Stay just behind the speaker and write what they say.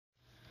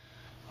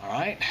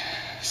Alright,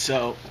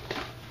 so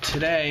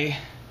today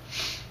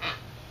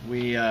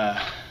we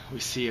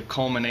see a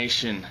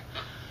culmination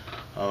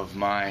of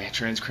my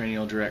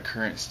transcranial direct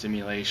current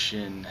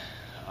stimulation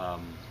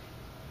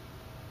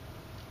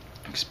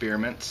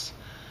experiments.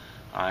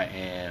 I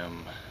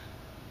am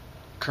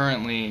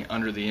currently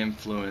under the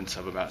influence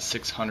of about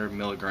 600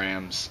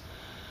 milligrams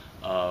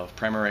of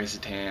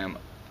primaracetam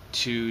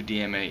 2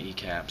 DMAE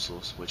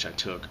capsules, which I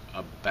took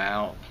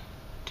about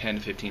 10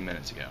 to 15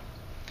 minutes ago.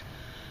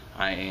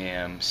 I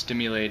am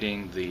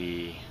stimulating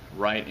the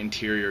right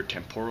anterior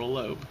temporal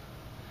lobe,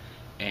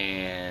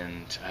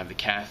 and I have the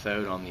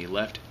cathode on the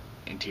left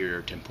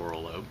anterior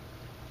temporal lobe,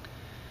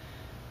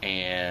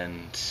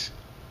 and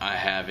I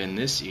have in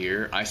this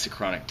ear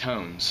isochronic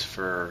tones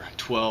for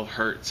 12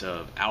 hertz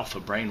of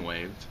alpha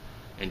brainwave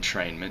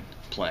entrainment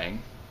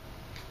playing.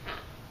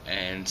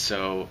 And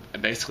so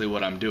basically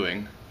what I'm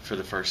doing for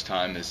the first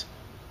time is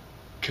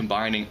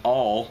combining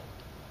all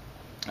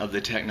of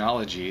the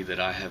technology that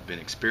I have been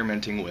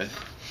experimenting with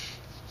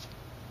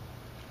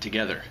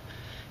together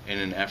in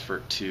an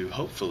effort to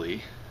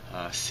hopefully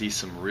see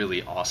some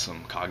really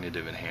awesome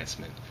cognitive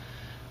enhancement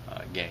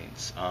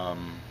gains.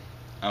 I'm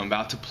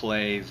about to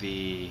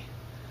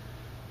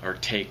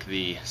take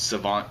the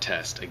savant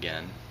test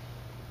again.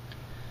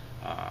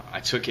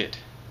 I took it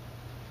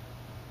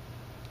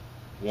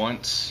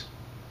once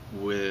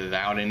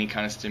without any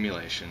kind of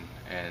stimulation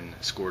and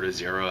scored a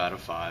 0 out of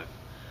 5.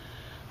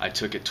 I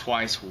took it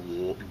twice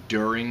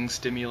during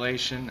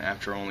stimulation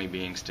after only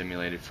being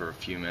stimulated for a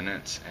few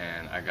minutes,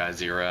 and I got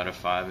 0 out of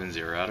 5 and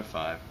 0 out of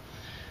 5.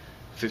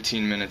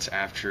 15 minutes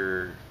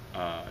after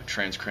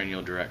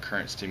transcranial direct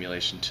current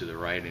stimulation to the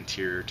right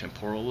anterior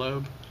temporal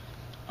lobe,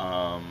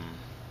 I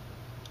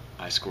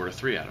scored a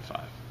 3 out of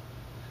 5.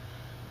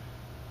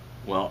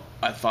 Well,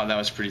 I thought that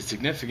was pretty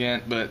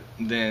significant, but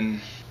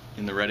then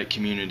in the Reddit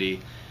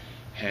community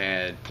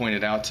had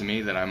pointed out to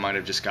me that I might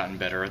have just gotten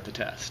better at the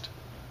test.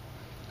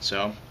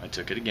 So I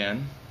took it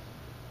again,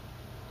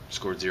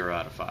 scored 0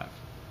 out of 5.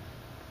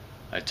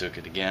 I took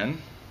it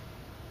again,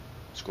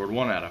 scored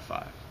 1 out of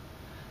 5.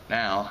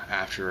 Now,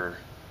 after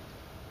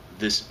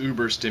this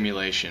uber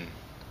stimulation,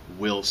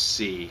 we'll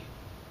see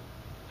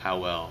how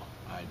well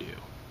I do.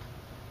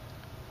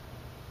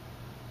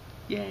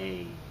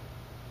 Yay!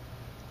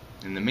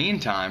 In the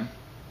meantime,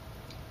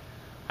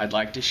 I'd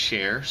like to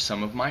share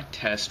some of my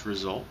test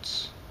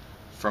results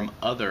from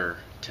other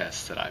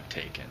tests that I've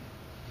taken.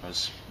 I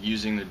was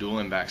using the dual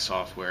and-back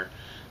software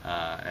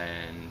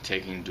and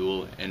taking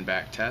dual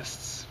and-back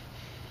tests,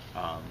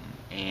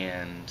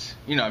 and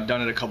I've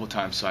done it a couple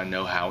times, so I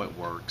know how it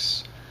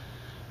works.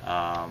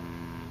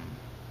 I'm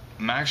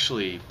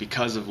actually,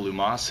 because of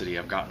Lumosity,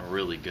 I've gotten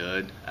really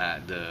good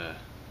at the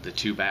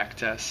 2-back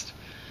test,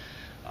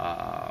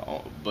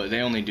 but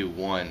they only do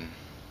one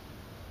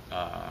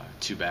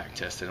 2-back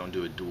test. They don't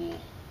do a dual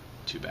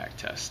 2-back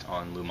test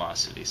on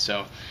Lumosity.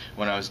 So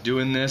when I was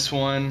doing this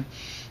one,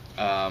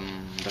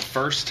 the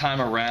first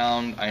time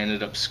around I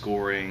ended up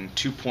scoring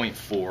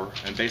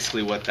 2.4, and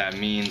basically what that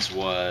means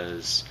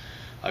was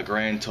a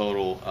grand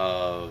total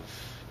of,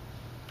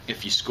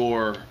 if you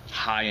score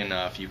high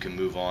enough, you can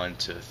move on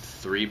to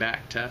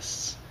 3-back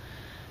tests.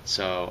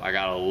 So I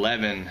got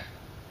 11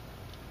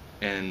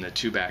 in the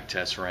 2-back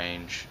test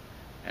range,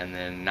 and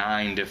then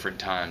 9 different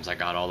times I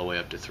got all the way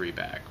up to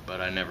 3-back,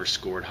 but I never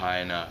scored high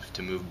enough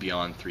to move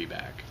beyond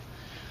 3-back.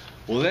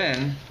 Well,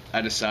 then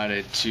I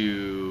decided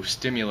to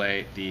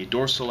stimulate the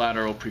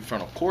dorsalateral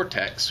prefrontal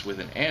cortex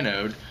with an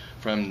anode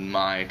from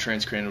my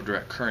transcranial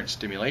direct current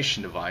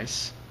stimulation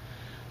device,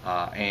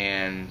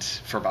 and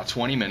for about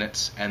 20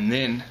 minutes, and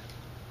then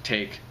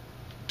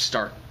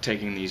start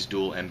taking these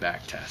dual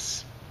and-back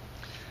tests.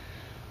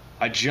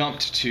 I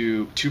jumped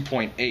to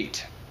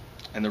 2.8,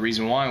 and the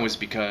reason why was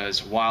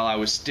because while I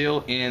was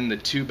still in the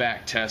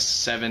 2-back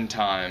test 7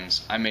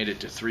 times, I made it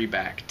to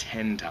 3-back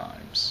 10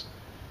 times.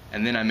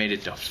 And then I made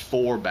it to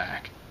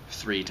 4-back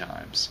 3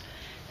 times.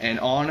 And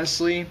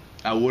honestly,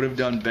 I would have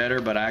done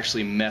better, but I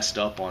actually messed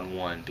up on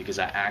one because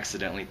I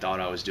accidentally thought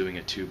I was doing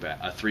a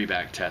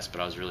 3-back test, but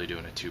I was really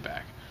doing a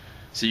 2-back.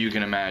 So you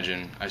can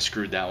imagine I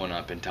screwed that one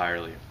up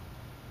entirely.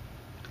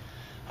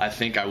 I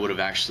think I would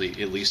have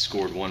actually at least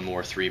scored one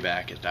more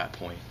 3-back at that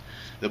point.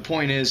 The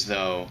point is,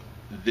 though,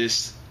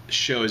 this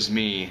shows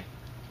me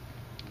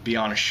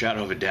beyond a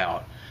shadow of a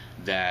doubt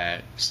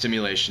that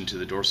stimulation to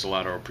the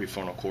dorsolateral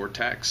prefrontal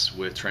cortex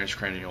with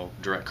transcranial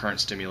direct current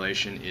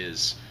stimulation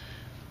is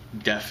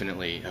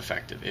definitely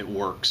effective. It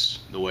works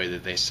the way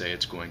that they say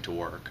it's going to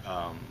work.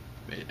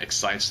 It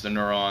excites the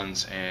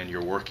neurons, and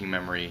your working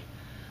memory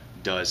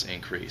does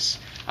increase.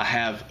 I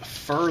have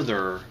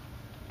further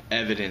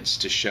evidence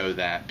to show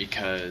that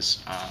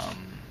because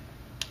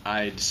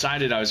I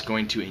decided I was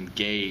going to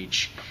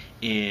engage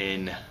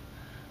in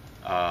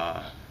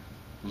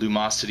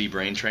Lumosity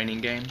brain training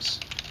games.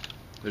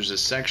 There's a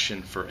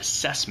section for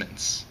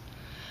assessments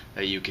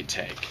that you could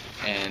take,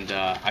 and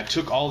I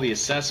took all the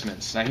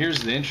assessments. Now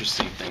here's the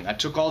interesting thing. I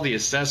took all the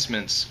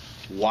assessments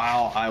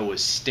while I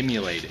was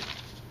stimulated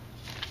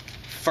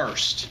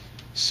first,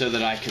 so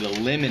that I could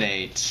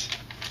eliminate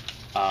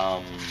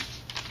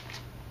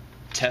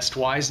test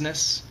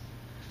wiseness.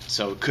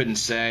 So it couldn't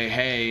say,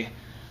 hey,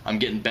 I'm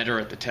getting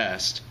better at the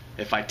test.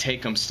 If I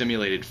take them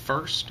stimulated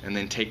first and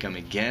then take them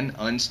again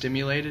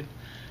unstimulated,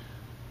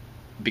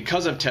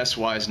 because of test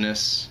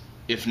wiseness,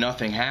 if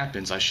nothing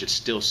happens, I should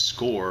still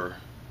score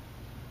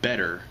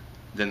better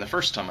than the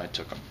first time I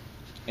took them.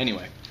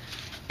 Anyway,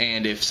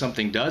 and if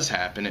something does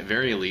happen, at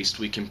very least,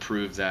 we can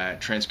prove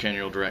that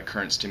transcranial direct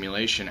current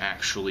stimulation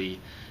actually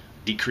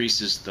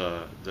decreases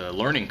the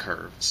learning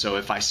curve. So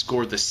if I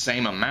score the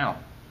same amount,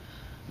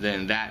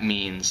 then that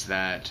means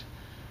that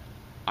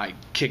I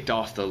kicked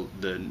off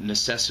the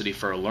necessity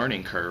for a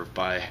learning curve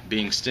by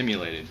being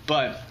stimulated.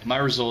 But my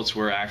results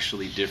were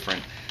actually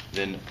different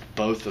than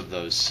both of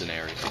those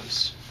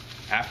scenarios.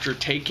 After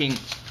taking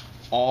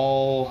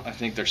all, I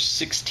think there's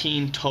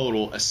 16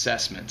 total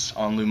assessments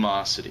on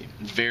lumosity,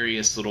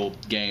 various little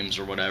games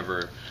or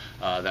whatever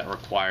that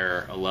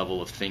require a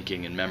level of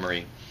thinking and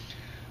memory.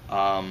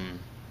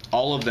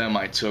 All of them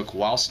I took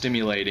while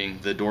stimulating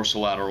the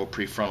dorsolateral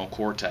prefrontal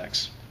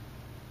cortex.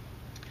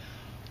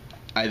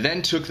 I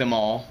then took them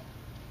all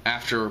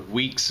after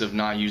weeks of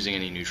not using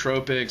any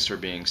nootropics or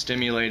being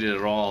stimulated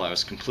at all. I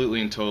was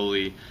completely and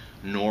totally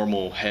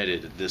normal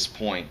headed at this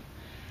point.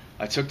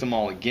 I took them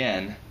all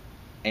again,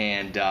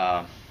 and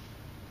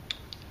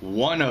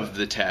one of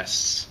the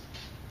tests,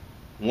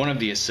 one of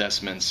the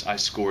assessments, I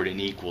scored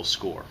an equal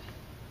score.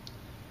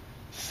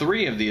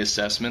 3 of the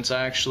assessments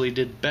I actually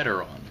did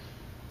better on.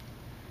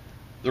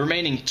 The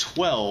remaining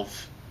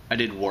 12 I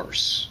did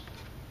worse.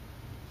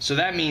 So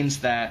that means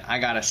that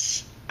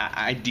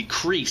I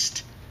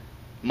decreased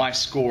my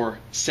score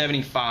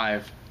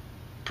 75%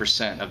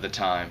 of the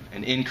time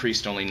and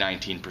increased only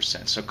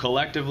 19%. So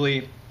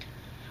collectively,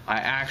 I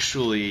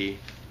actually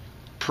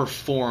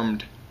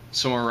performed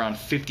somewhere around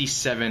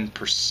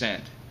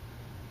 57%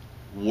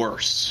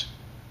 worse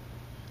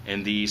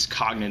in these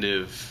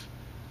cognitive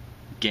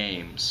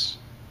games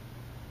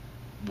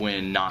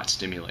when not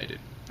stimulated.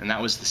 And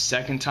that was the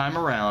second time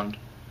around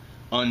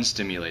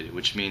unstimulated,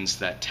 which means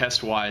that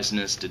test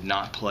wiseness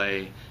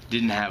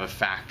didn't have a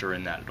factor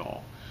in that at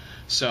all.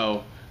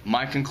 So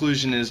my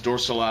conclusion is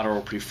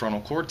dorsolateral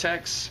prefrontal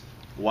cortex,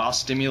 while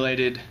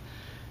stimulated,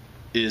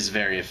 is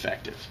very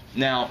effective.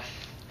 Now,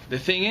 the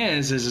thing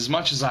is as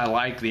much as I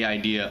like the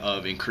idea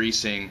of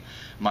increasing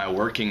my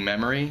working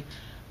memory,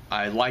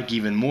 I like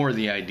even more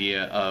the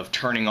idea of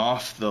turning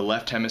off the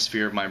left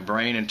hemisphere of my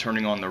brain and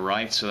turning on the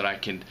right so that I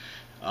can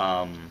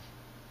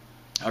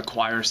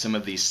acquire some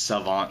of these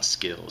savant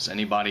skills.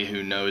 Anybody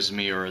who knows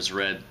me or has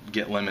read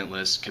Get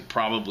Limitless could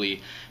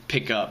probably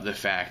pick up the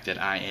fact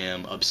that I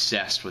am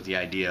obsessed with the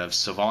idea of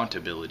savant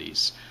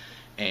abilities,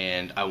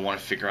 and I want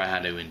to figure out how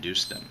to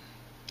induce them.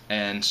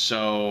 And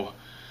so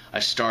I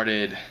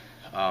started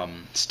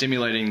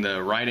stimulating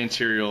the right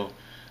anterior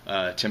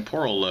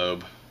temporal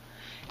lobe,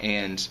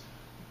 and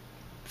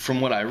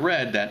from what I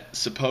read, that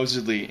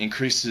supposedly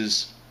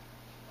increases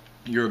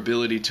your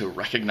ability to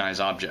recognize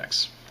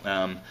objects.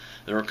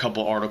 There were a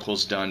couple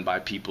articles done by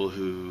people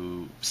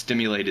who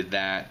stimulated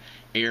that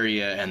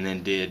area and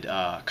then did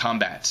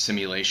combat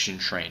simulation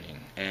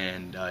training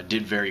and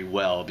did very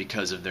well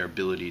because of their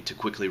ability to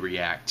quickly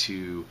react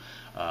to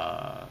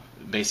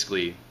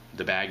basically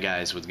the bad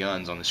guys with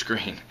guns on the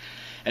screen.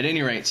 At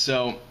any rate,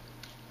 so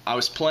I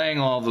was playing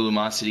all the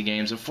Lumosity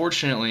games.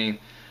 Unfortunately,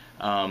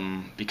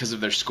 because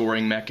of their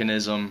scoring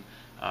mechanism,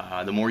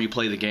 the more you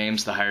play the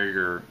games, the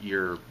higher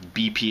your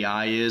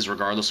BPI is,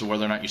 regardless of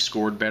whether or not you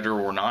scored better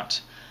or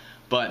not.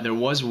 But there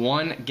was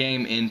one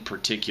game in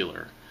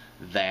particular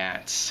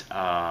that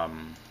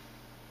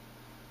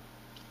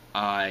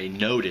I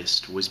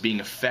noticed was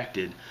being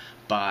affected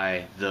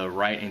by the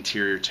right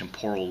anterior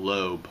temporal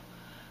lobe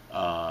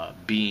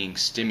being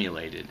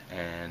stimulated,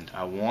 and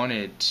I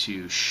wanted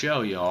to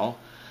show y'all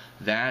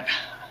that.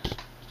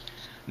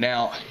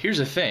 Now, here's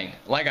the thing.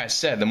 Like I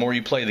said, the more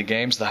you play the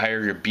games, the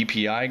higher your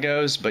BPI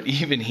goes. But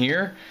even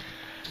here,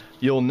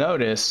 you'll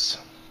notice,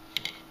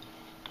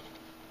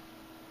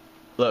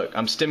 look,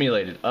 I'm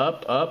stimulated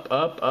up, up,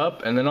 up,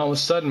 up, and then all of a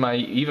sudden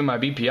even my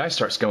BPI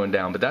starts going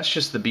down. But that's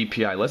just the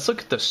BPI. Let's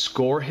look at the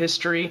score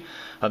history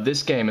of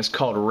this game. It's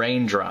called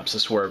raindrops.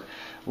 It's where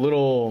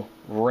little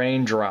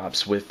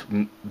raindrops with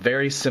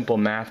very simple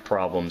math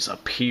problems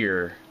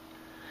appear,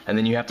 and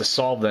then you have to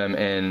solve them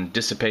and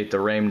dissipate the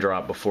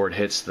raindrop before it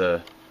hits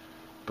the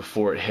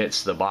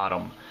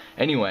bottom.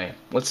 Anyway,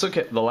 let's look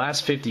at the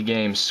last 50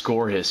 games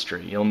score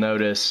history. You'll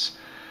notice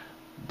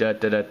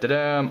up,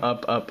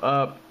 up,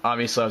 up.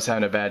 Obviously I was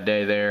having a bad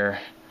day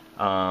there,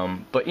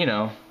 but you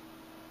know,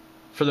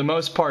 for the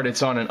most part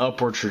it's on an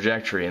upward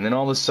trajectory, and then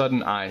all of a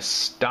sudden I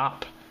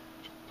stop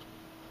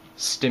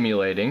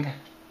stimulating.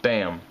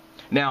 Bam.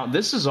 Now,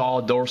 this is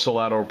all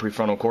dorsolateral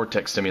prefrontal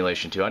cortex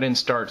stimulation too. I didn't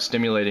start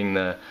stimulating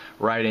the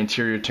right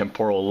anterior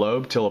temporal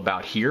lobe till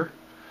about here.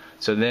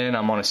 So then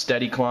I'm on a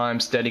steady climb,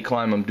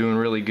 I'm doing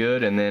really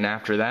good, and then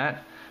after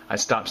that, I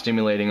stopped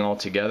stimulating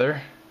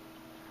altogether.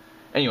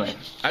 Anyway,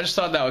 I just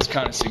thought that was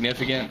kind of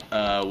significant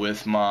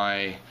with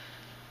my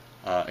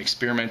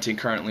experimenting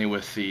currently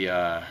with the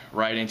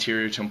right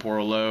anterior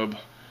temporal lobe,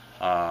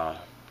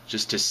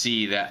 just to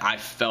see that I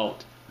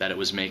felt that it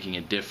was making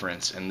a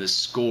difference, and this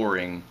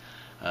scoring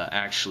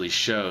actually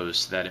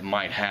shows that it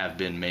might have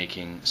been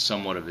making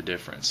somewhat of a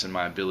difference in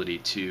my ability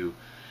to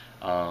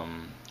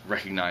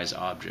recognize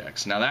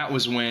objects. Now that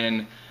was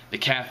when the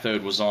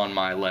cathode was on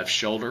my left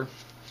shoulder.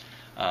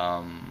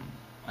 I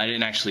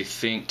didn't actually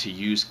think to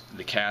use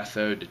the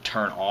cathode to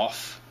turn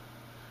off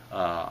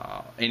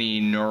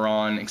any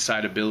neuron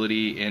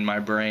excitability in my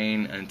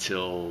brain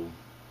until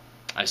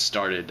I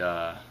started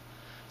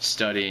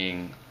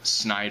studying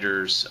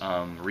Snyder's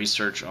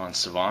research on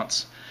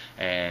savants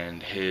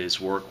and his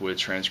work with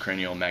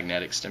transcranial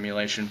magnetic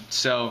stimulation.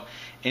 So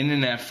in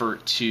an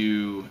effort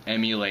to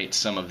emulate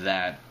some of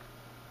that,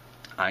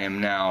 I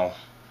am now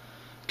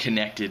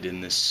connected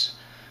in this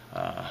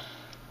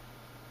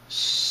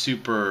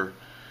super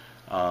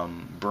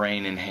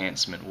brain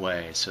enhancement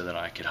way so that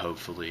I could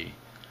hopefully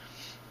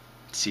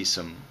see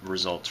some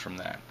results from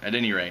that. At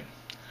any rate,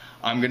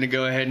 I'm going to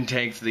go ahead and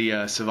take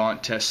the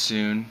savant test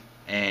soon,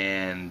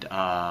 and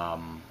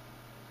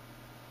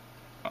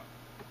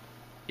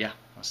yeah,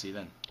 I'll see you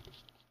then.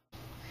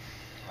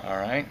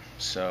 Alright,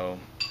 so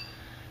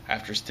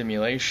after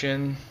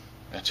stimulation,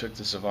 I took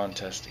the savant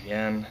test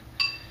again,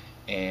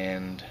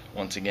 and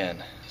once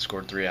again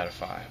scored 3 out of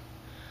 5.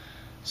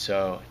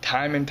 So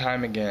time and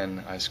time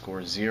again I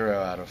scored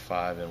 0 out of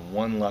 5, and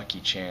one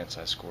lucky chance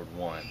I scored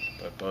 1,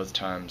 but both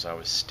times I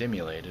was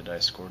stimulated I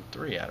scored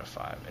 3 out of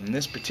 5. In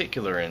this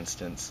particular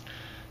instance,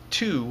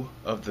 2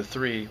 of the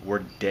 3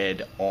 were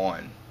dead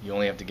on. You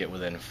only have to get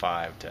within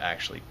 5 to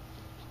actually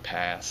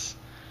pass.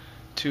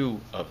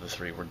 2 of the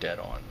 3 were dead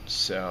on.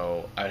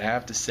 So I'd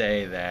have to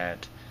say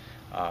that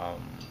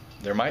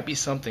there might be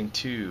something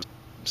to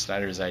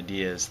Snyder's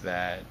ideas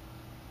that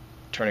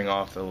turning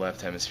off the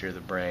left hemisphere of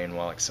the brain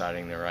while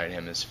exciting the right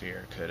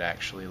hemisphere could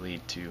actually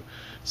lead to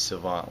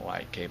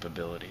savant-like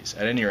capabilities.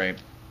 At any rate,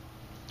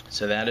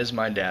 so that is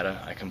my data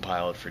I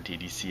compiled for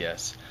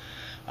tDCS.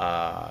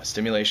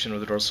 Stimulation of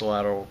the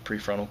dorsalateral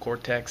prefrontal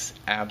cortex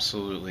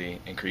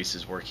absolutely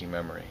increases working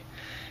memory.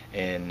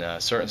 In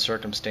certain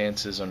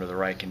circumstances, under the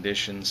right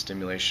conditions,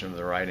 stimulation of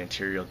the right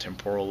anterior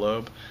temporal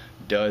lobe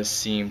does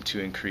seem to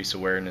increase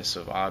awareness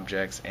of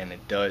objects, and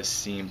it does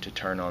seem to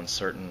turn on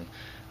certain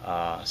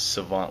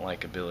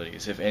savant-like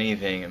abilities. If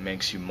anything, it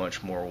makes you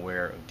much more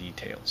aware of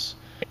details.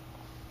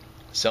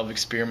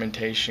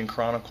 Self-experimentation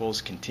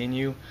chronicles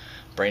continue.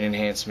 Brain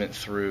enhancement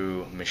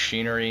through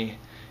machinery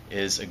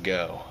is a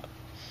go.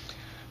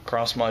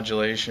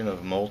 Cross-modulation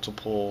of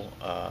multiple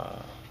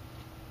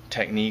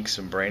techniques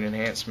of brain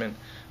enhancement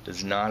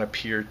does not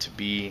appear to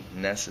be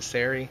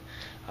necessary.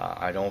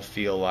 I don't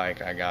feel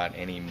like I got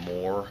any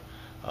more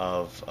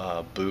of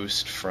a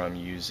boost from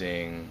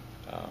using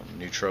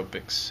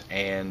nootropics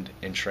and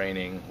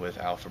entraining with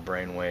alpha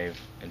brainwave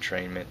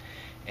entrainment,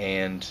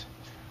 and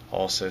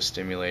also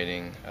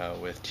stimulating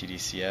with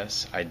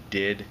tDCS. I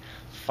did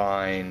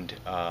find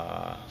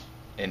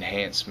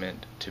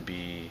enhancement to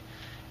be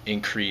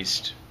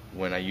increased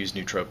when I used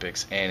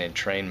nootropics and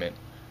entrainment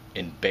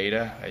in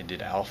beta. I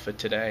did alpha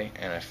today,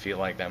 and I feel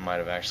like that might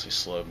have actually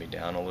slowed me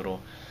down a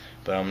little,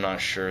 but I'm not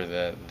sure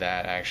that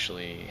that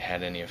actually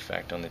had any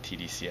effect on the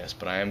tDCS.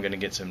 But I am going to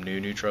get some new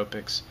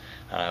nootropics.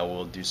 I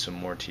will do some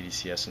more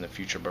tDCS in the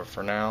future, but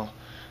for now,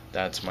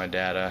 that's my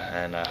data,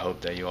 and I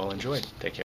hope that you all enjoyed. Take care.